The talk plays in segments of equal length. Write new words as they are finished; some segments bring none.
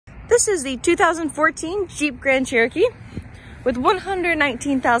This is the 2014 Jeep Grand Cherokee with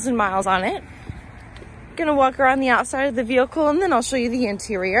 119,000 miles on it. Gonna walk around the outside of the vehicle and then I'll show you the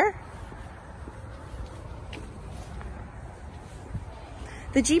interior.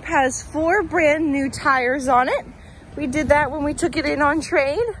 The Jeep has 4 brand new tires on it. We did that when we took it in on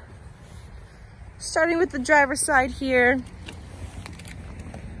trade. Starting with the driver's side here.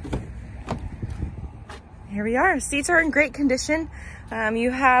 Here we are. Seats are in great condition.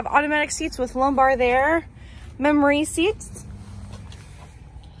 You have automatic seats with lumbar there, memory seats.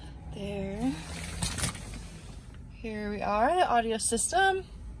 There. Here we are, the audio system.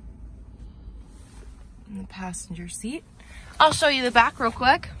 And the passenger seat. I'll show you the back real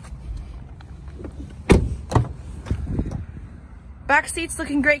quick. Back seats look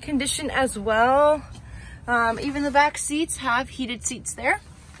in great condition as well. Even the back seats have heated seats there.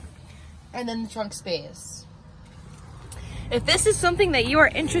 And then the trunk space. If this is something that you are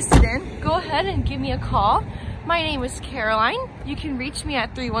interested in, go ahead and give me a call. My name is Caroline. You can reach me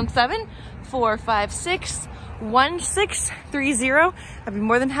at 317-456-1630. I'd be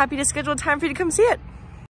more than happy to schedule a time for you to come see it.